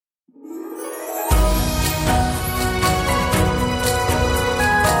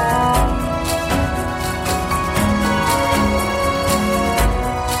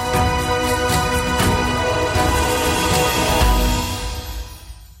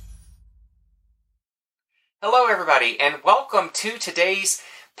Hello, everybody, and welcome to today's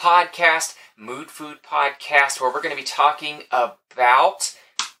podcast, Mood Food Podcast, where we're going to be talking about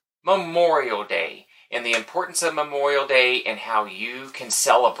Memorial Day and the importance of Memorial Day and how you can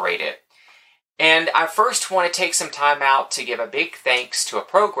celebrate it. And I first want to take some time out to give a big thanks to a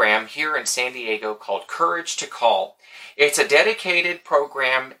program here in San Diego called Courage to Call. It's a dedicated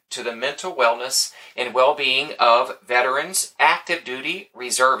program to the mental wellness and well-being of veterans, active duty,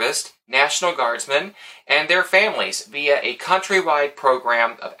 reservists, National Guardsmen, and their families via a countrywide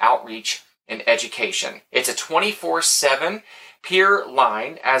program of outreach and education. It's a 24/7 peer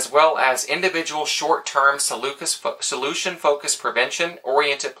line as well as individual short-term solution-focused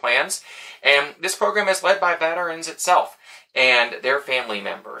prevention-oriented plans. And this program is led by veterans itself and their family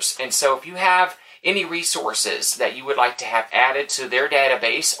members. And so if you have any resources that you would like to have added to their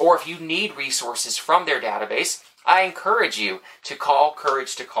database, or if you need resources from their database, I encourage you to call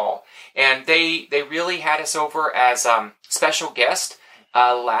Courage to Call. And they really had us over as special guest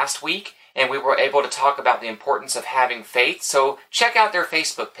last week, and we were able to talk about the importance of having faith. So check out their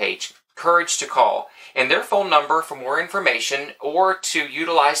Facebook page, Courage to Call, and their phone number for more information or to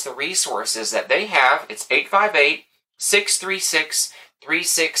utilize the resources that they have. It's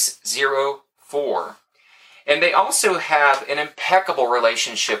 858-636-3604. And they also have an impeccable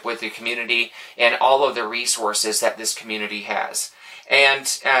relationship with the community and all of the resources that this community has. And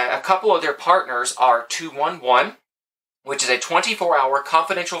a couple of their partners are 211, which is a 24-hour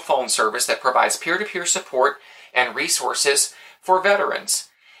confidential phone service that provides peer-to-peer support and resources for veterans.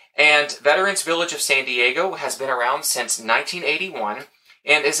 And Veterans Village of San Diego has been around since 1981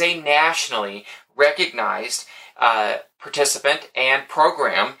 and is a nationally recognized participant and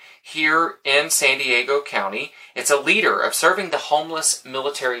program here in San Diego County. It's a leader of serving the homeless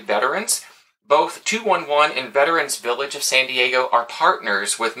military veterans. Both 211 and Veterans Village of San Diego are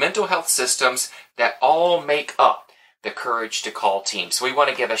partners with mental health systems that all make up the Courage to Call team. So we want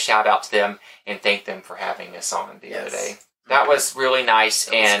to give a shout out to them and thank them for having us on the other day. That was really nice,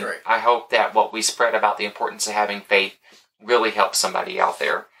 and I hope that what we spread about the importance of having faith really helps somebody out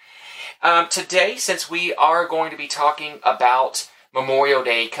there. Today, since we are going to be talking about Memorial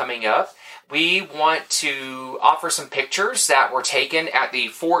Day coming up, we want to offer some pictures that were taken at the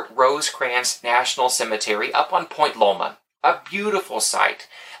Fort Rosecrans National Cemetery up on Point Loma. A beautiful site.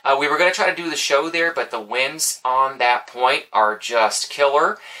 We were going to try to do the show there, but the winds on that point are just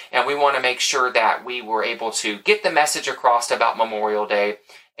killer, and we want to make sure that we were able to get the message across about Memorial Day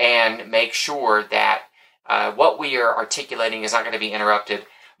and make sure that what we are articulating is not going to be interrupted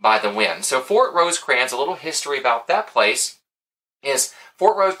by the wind. So Fort Rosecrans, a little history about that place, is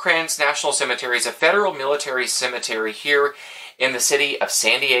Fort Rosecrans National Cemetery is a federal military cemetery here in the city of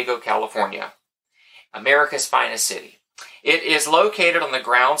San Diego, California, America's finest city. It is located on the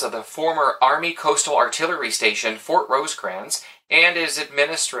grounds of the former Army Coastal Artillery Station, Fort Rosecrans, and is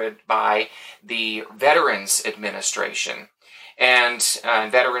administered by the Veterans Administration and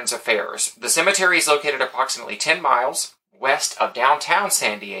Veterans Affairs. The cemetery is located approximately 10 miles west of downtown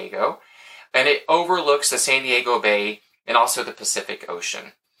San Diego, and it overlooks the San Diego Bay and also the Pacific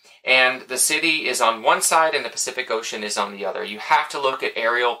Ocean. And the city is on one side and the Pacific Ocean is on the other. You have to look at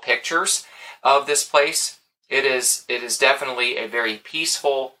aerial pictures of this place. It is definitely a very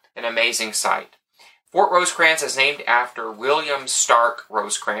peaceful and amazing site. Fort Rosecrans is named after William Stark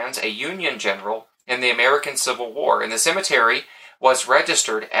Rosecrans, a Union general in the American Civil War, and the cemetery was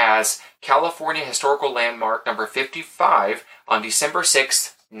registered as California Historical Landmark number 55 on December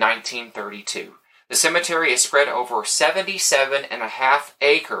 6, 1932. The cemetery is spread over 77.5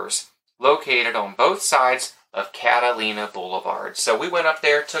 acres, located on both sides of Catalina Boulevard. So we went up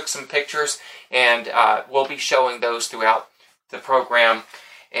there, took some pictures, and we'll be showing those throughout the program,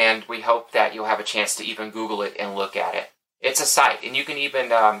 and we hope that you'll have a chance to even Google it and look at it. It's a site, and you can even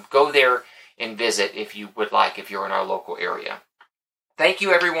go there and visit if you would like, if you're in our local area. Thank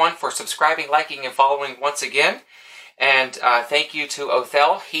you, everyone, for subscribing, liking, and following once again. And thank you to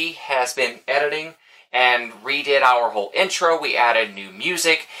Othel. He has been editing and redid our whole intro. We added new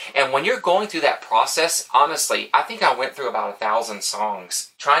music. And when you're going through that process, honestly, I think I went through about 1,000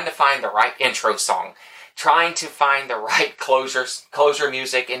 songs trying to find the right intro song, trying to find the right closure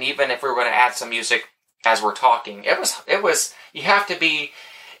music, and even if we were going to add some music as we're talking. It was, you have to be,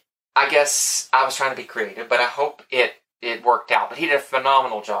 I guess I was trying to be creative, but I hope it worked out. But he did a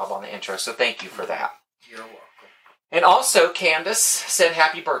phenomenal job on the intro, so thank you for that. You're welcome. And also, Candace said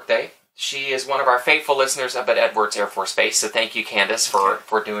happy birthday. She is one of our faithful listeners up at Edwards Air Force Base, so thank you, Candace, for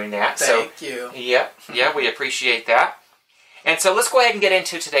doing that. Thank you. Yeah, we appreciate that. And so let's go ahead and get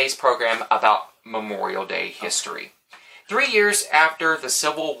into today's program about Memorial Day history. 3 years after the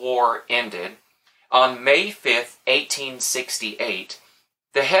Civil War ended, On May 5th, 1868,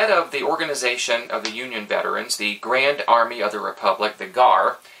 the head of the Organization of the Union Veterans, the Grand Army of the Republic, the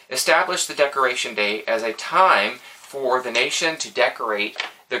GAR, established the Decoration Day as a time for the nation to decorate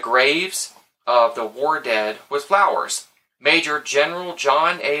the graves of the war dead with flowers. Major General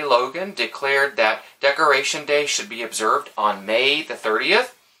John A. Logan declared that Decoration Day should be observed on May the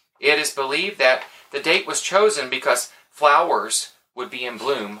 30th. It is believed that the date was chosen because flowers would be in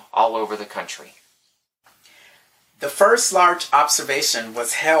bloom all over the country. The first large observation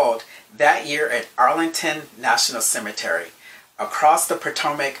was held that year at Arlington National Cemetery, across the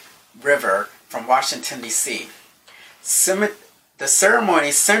Potomac River from Washington, D.C. The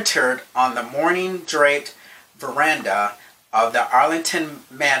ceremony centered on the mourning-draped veranda of the Arlington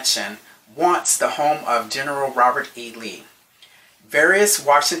Mansion, once the home of General Robert E. Lee. Various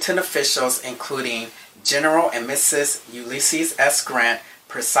Washington officials, including General and Mrs. Ulysses S. Grant,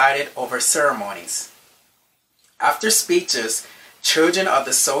 presided over ceremonies. After speeches, children of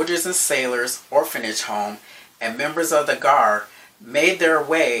the Soldiers and Sailors Orphanage Home and members of the GAR made their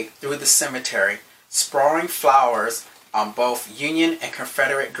way through the cemetery, sprawling flowers on both Union and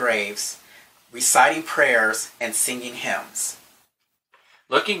Confederate graves, reciting prayers and singing hymns.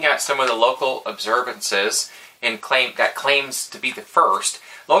 Looking at some of the local observances that claims to be the first,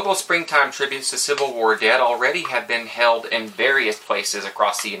 local springtime tributes to Civil War dead already have been held in various places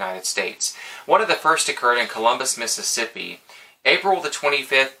across the United States. One of the first occurred in Columbus, Mississippi, April the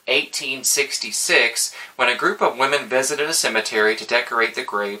 25th, 1866, when a group of women visited a cemetery to decorate the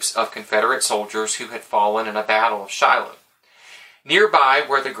graves of Confederate soldiers who had fallen in a battle of Shiloh. Nearby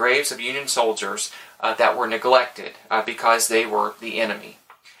were the graves of Union soldiers that were neglected because they were the enemy.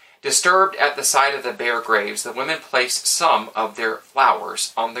 Disturbed at the sight of the bare graves, the women placed some of their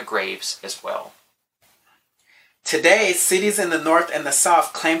flowers on the graves as well. Today, cities in the North and the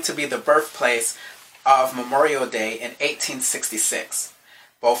South claim to be the birthplace of Memorial Day in 1866.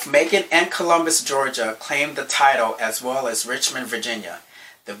 Both Macon and Columbus, Georgia claimed the title, as well as Richmond, Virginia.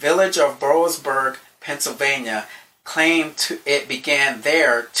 The village of Boroughsburg, Pennsylvania claimed it began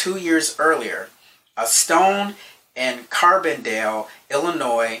there 2 years earlier. A stone in Carbondale,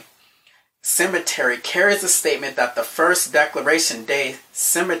 Illinois cemetery carries a statement that the first Declaration Day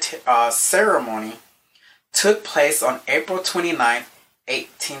ceremony took place on April 29,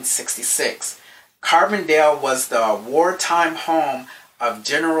 1866. Carbondale was the wartime home of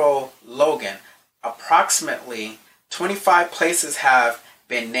General Logan. Approximately 25 places have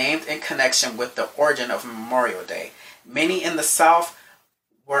been named in connection with the origin of Memorial Day, many in the South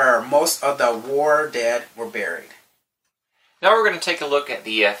where most of the war dead were buried. Now we're going to take a look at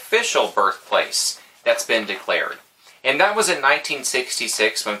the official birthplace that's been declared. And that was in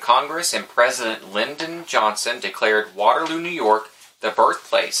 1966 when Congress and President Lyndon Johnson declared Waterloo, New York, the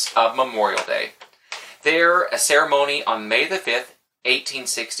birthplace of Memorial Day. There, a ceremony on May the 5th,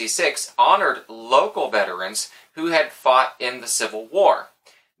 1866, honored local veterans who had fought in the Civil War.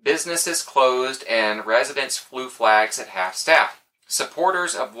 Businesses closed and residents flew flags at half-staff.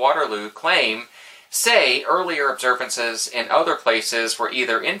 Supporters of Waterloo say earlier observances in other places were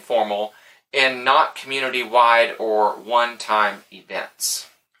either informal and not community-wide or one-time events.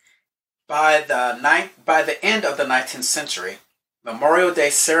 By the end of the 19th century, Memorial Day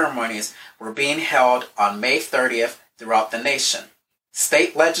ceremonies were being held on May 30th throughout the nation.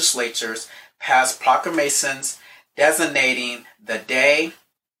 State legislatures passed proclamations designating the day,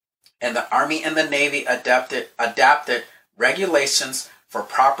 and the Army and the Navy adapted regulations for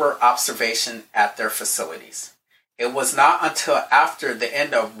proper observation at their facilities. It was not until after the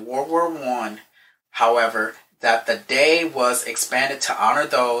end of World War I, however, that the day was expanded to honor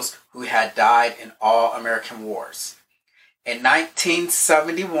those who had died in all American wars. In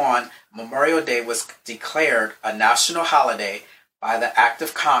 1971, Memorial Day was declared a national holiday by the Act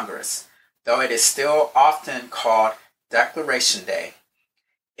of Congress, though it is still often called Declaration Day.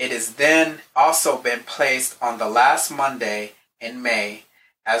 It has then also been placed on the last Monday in May,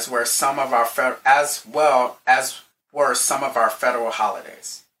 as were some of our federal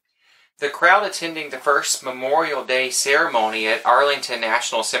holidays. The crowd attending the first Memorial Day ceremony at Arlington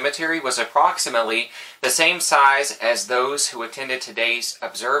National Cemetery was approximately the same size as those who attended today's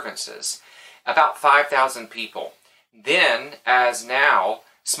observances, about 5,000 people. Then, as now,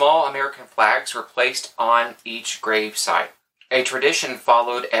 small American flags were placed on each grave site, a tradition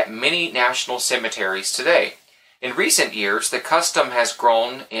followed at many national cemeteries today. In recent years, the custom has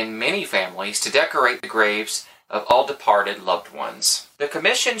grown in many families to decorate the graves of all departed loved ones. The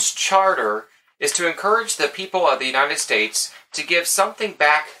Commission's charter is to encourage the people of the United States to give something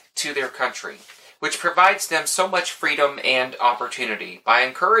back to their country. which provides them so much freedom and opportunity by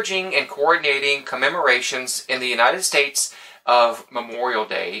encouraging and coordinating commemorations in the United States of Memorial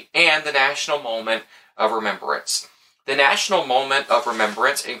Day and the National Moment of Remembrance. The National Moment of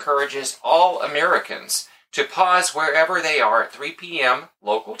Remembrance encourages all Americans to pause wherever they are at 3 p.m.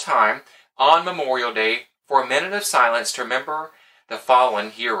 local time on Memorial Day for a minute of silence to remember the fallen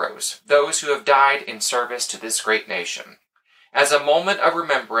heroes, those who have died in service to this great nation. As a moment of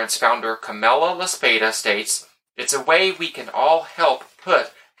remembrance, founder Camila Laspada states, it's a way we can all help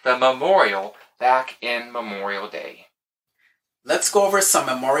put the memorial back in Memorial Day. Let's go over some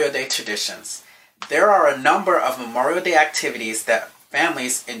Memorial Day traditions. There are a number of Memorial Day activities that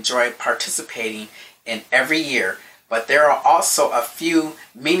families enjoy participating in every year, but there are also a few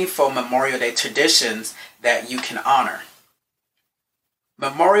meaningful Memorial Day traditions that you can honor.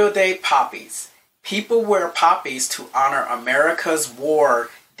 Memorial Day poppies. People wear poppies to honor America's war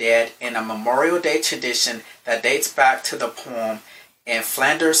dead in a Memorial Day tradition that dates back to the poem In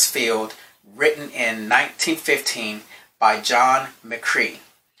Flanders Field, written in 1915 by John McCrea.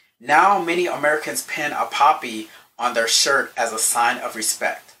 Now many Americans pin a poppy on their shirt as a sign of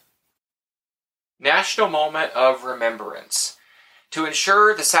respect. National Moment of Remembrance. To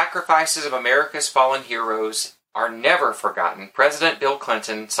ensure the sacrifices of America's fallen heroes are never forgotten, President Bill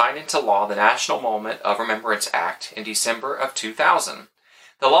Clinton signed into law the National Moment of Remembrance Act in December of 2000.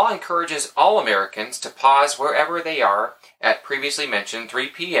 The law encourages all Americans to pause wherever they are at previously mentioned 3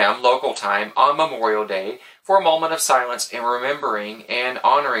 p.m. local time on Memorial Day for a moment of silence in remembering and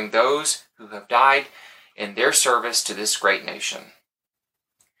honoring those who have died in their service to this great nation.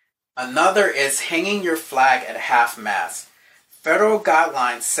 Another is hanging your flag at half-mast. Federal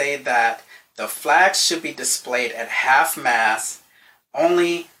guidelines say that the flag should be displayed at half-mast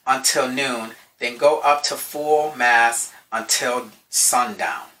only until noon, then go up to full mast until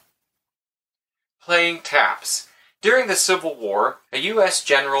sundown. Playing taps. During the Civil War, a U.S.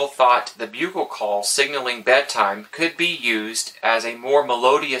 general thought the bugle call signaling bedtime could be used as a more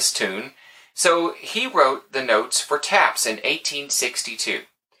melodious tune, so he wrote the notes for taps in 1862.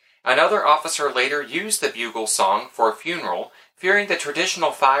 Another officer later used the bugle song for a funeral, fearing the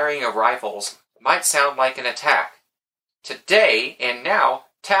traditional firing of rifles might sound like an attack. Today and now,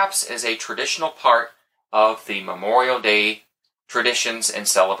 taps is a traditional part of the Memorial Day traditions and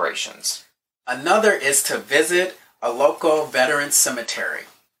celebrations. Another is to visit a local veteran cemetery.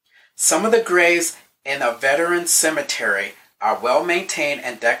 Some of the graves in a veteran cemetery are well maintained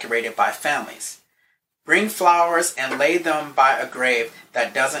and decorated by families. Bring flowers and lay them by a grave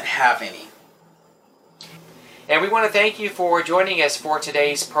that doesn't have any. And we want to thank you for joining us for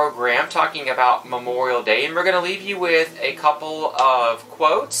today's program talking about Memorial Day. And we're going to leave you with a couple of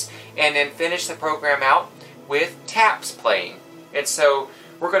quotes and then finish the program out with taps playing. And so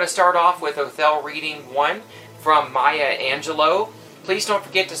we're going to start off with Othel reading one from Maya Angelou. Please don't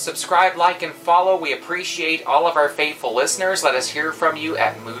forget to subscribe, like, and follow. We appreciate all of our faithful listeners. Let us hear from you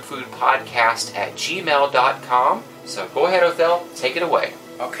at moodfoodpodcast@gmail.com. So go ahead, Othel. Take it away.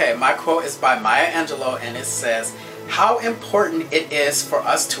 Okay, my quote is by Maya Angelou, and it says, "How important it is for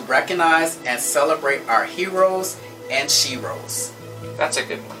us to recognize and celebrate our heroes and sheroes." That's a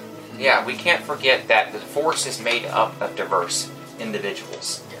good one. Yeah, we can't forget that the force is made up of diverse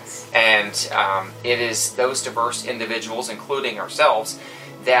individuals. Yes. And it is those diverse individuals, including ourselves,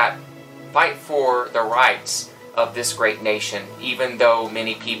 that fight for the rights of this great nation, even though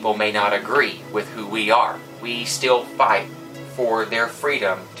many people may not agree with who we are. We still fight for their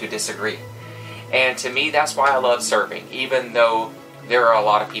freedom to disagree. And to me, that's why I love serving, even though there are a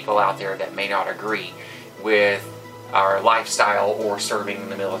lot of people out there that may not agree with our lifestyle or serving in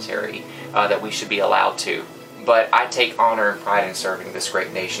the military, that we should be allowed to. But I take honor and pride in serving this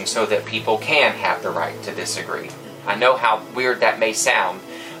great nation so that people can have the right to disagree. I know how weird that may sound,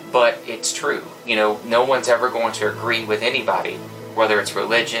 but it's true. You know, no one's ever going to agree with anybody, whether it's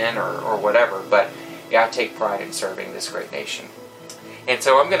religion or whatever, but yeah, I take pride in serving this great nation. And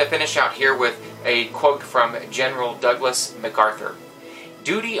so I'm going to finish out here with a quote from General Douglas MacArthur.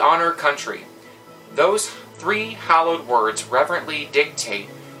 "Duty, honor, country. Those three hallowed words reverently dictate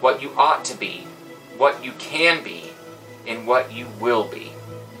what you ought to be, what you can be, and what you will be.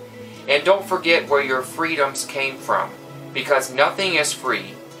 And don't forget where your freedoms came from, because nothing is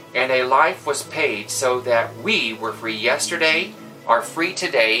free, and a life was paid so that we were free yesterday, are free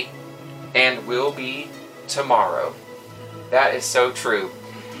today, and will be tomorrow." That is so true.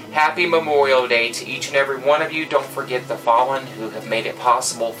 Happy Memorial Day to each and every one of you. Don't forget the fallen who have made it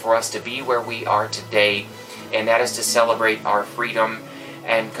possible for us to be where we are today, and that is to celebrate our freedom.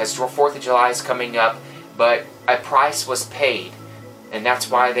 And because 4th of July is coming up, but a price was paid And that's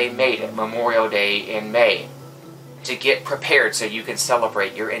why they made it Memorial Day in May, to get prepared so you can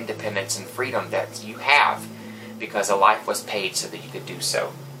celebrate your independence and freedom that you have because a life was paid so that you could do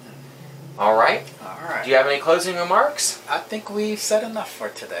so. All right? All right. Do you have any closing remarks? I think we've said enough for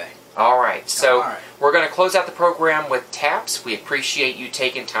today. All right. So All right. we're going to close out the program with taps. We appreciate you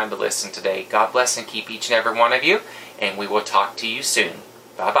taking time to listen today. God bless and keep each and every one of you, and we will talk to you soon.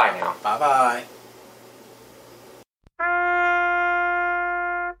 Bye-bye now. Bye-bye.